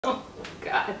Oh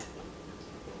God.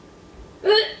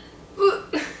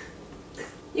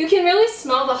 You can really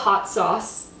smell the hot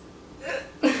sauce.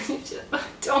 I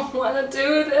don't want to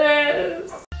do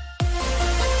this.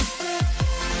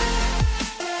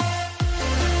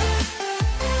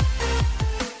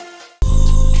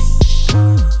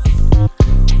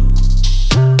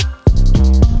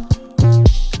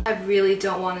 I really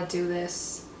don't want to do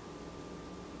this.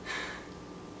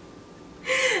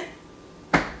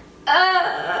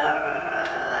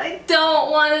 I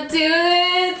don't want to do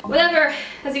this. Whatever,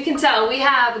 as you can tell, we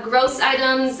have gross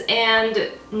items and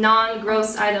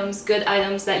non-gross items, good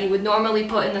items that you would normally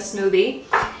put in a smoothie.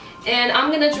 And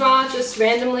I'm gonna draw just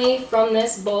randomly from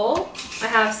this bowl. I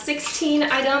have 16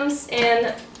 items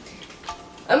and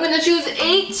I'm gonna choose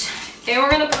 8 and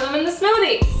we're gonna put them in the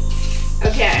smoothie.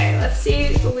 Okay, let's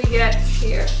see what we get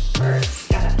here first.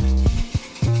 Gotta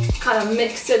kind of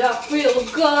mix it up real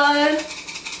good.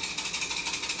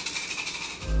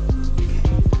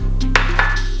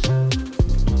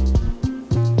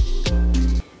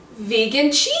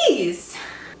 Vegan cheese.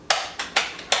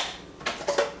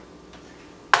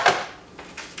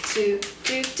 Do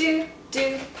do do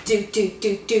do do do do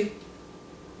do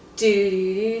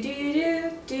do do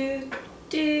do do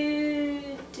do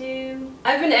do.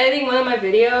 I've been editing one of my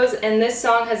videos and this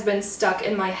song has been stuck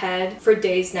in my head for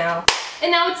days now. And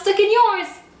now it's stuck in yours.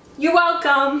 You're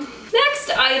welcome. Next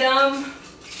item.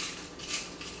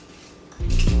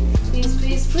 Please,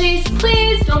 please, please,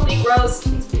 please don't be gross.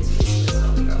 Please, please, please, please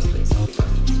don't be gross. Please don't be gross.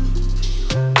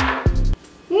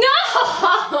 No!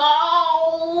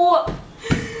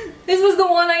 This was the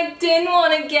one I didn't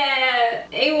want to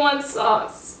get. A1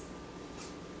 sauce.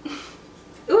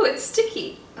 Ooh, it's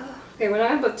sticky. Okay, we're not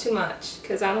gonna put too much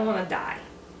because I don't want to die.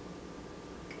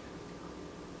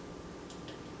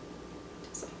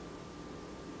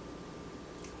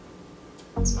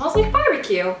 It smells like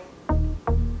barbecue.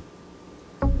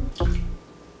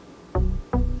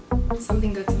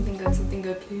 Something good, something good, something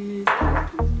good, please.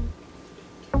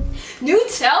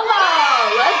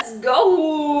 Nutella! Let's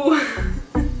go!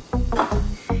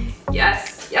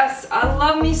 Yes, yes, I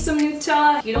love me some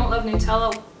Nutella. If you don't love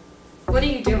Nutella, what are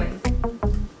you doing?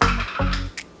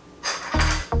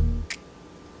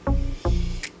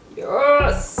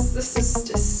 Yes, this is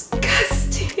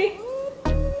disgusting.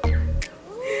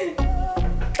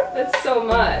 That's so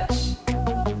much.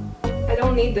 I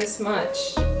don't need this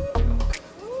much.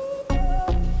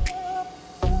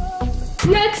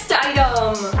 Next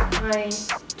item! I'm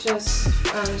just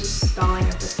stalling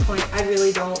at this point. I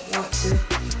really don't want to.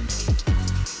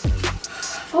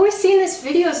 I've always seen these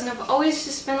videos and I've always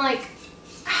just been like,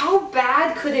 how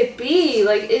bad could it be?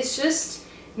 Like, it's just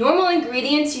normal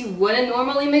ingredients you wouldn't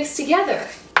normally mix together.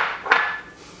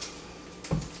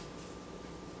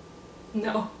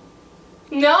 No.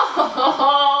 No!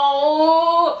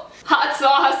 Hot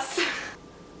sauce!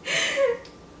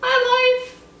 My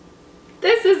life!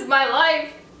 This is my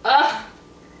life!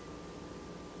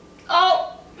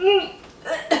 Oh!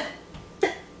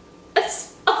 It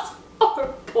smells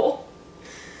horrible.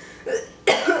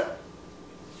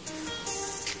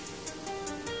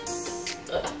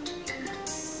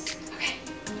 Okay.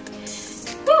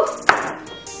 Whew.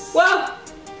 Wow!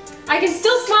 I can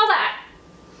still smell that!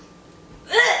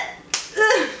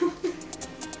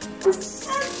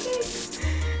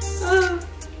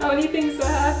 How many things do I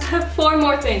have? I have 4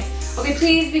 more things. Okay,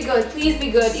 please be good, please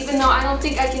be good. Even though I don't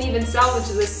think I can even salvage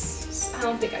this. I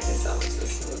don't think I can salvage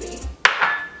this smoothie.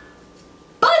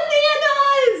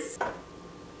 Bananas!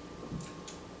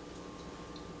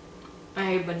 I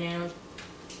hate bananas.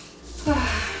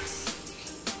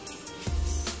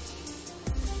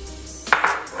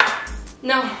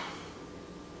 No.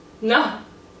 No.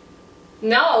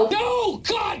 No! No!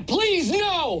 God, please,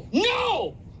 no!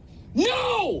 No!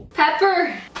 No!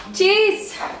 Pepper!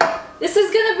 Cheese! This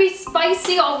is gonna be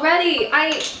spicy already.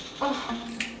 I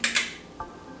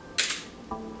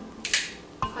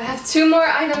have 2 more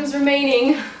items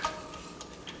remaining.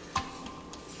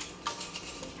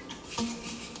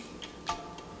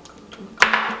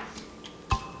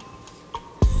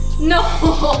 No!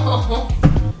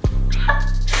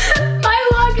 My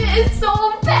luck is so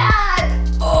bad!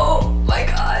 Oh my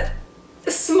god.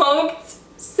 Smoked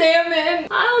salmon.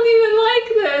 I don't even like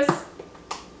this.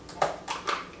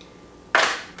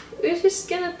 We're just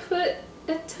gonna put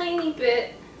a tiny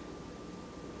bit.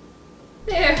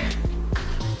 There.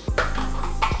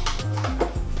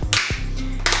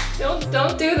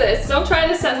 Don't do this. Don't try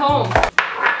this at home.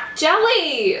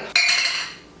 Jelly!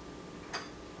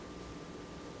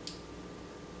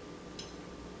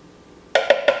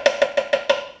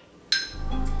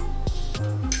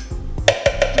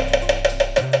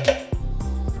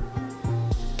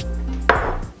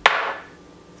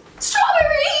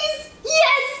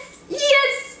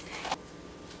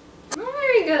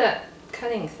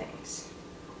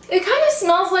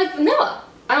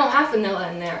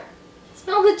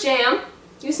 jam.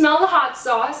 You smell the hot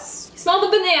sauce. You smell the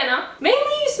banana. Mainly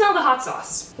you smell the hot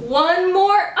sauce. One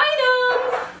more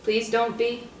item. Please don't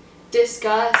be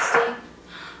disgusting.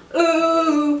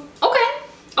 Ooh. Okay.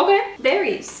 Okay.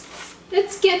 Berries.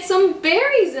 Let's get some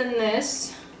berries in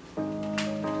this.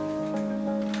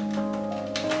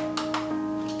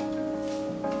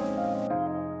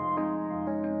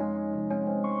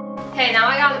 Okay, now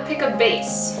I gotta pick a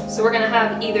base. So we're gonna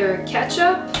have either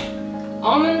ketchup,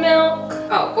 almond milk,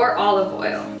 oh, or olive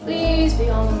oil. Please be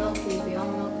almond milk, please be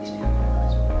almond milk, please be almond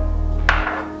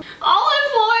milk.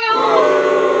 Olive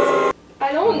oil!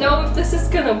 I don't know if this is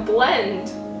gonna blend.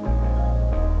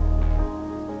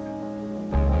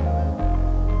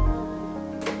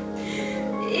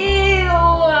 Ew!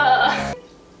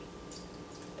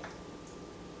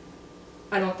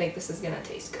 I don't think this is gonna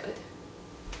taste good.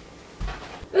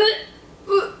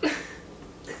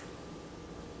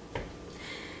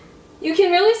 You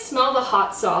can really smell the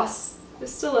hot sauce.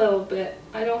 Just a little bit.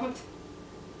 I don't have to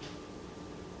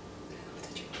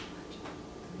drink much.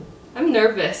 I'm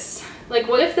nervous. Like,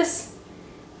 what if this...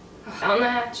 down the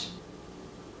hatch.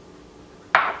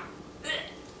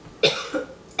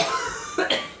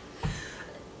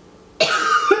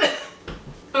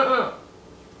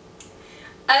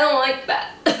 I don't like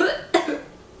that.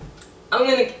 I'm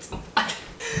gonna get some water.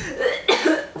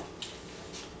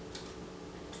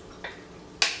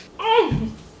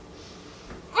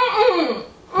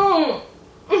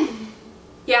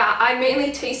 Yeah, I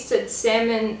mainly tasted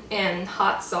salmon and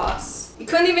hot sauce. You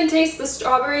couldn't even taste the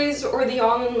strawberries or the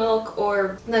almond milk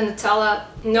or the Nutella.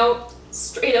 Nope,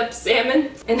 straight up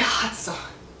salmon and hot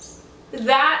sauce.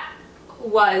 That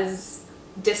was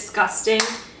disgusting.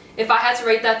 If I had to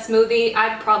rate that smoothie,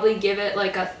 I'd probably give it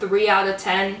like a 3 out of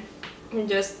 10.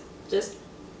 Just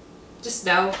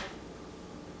no.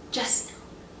 Just no.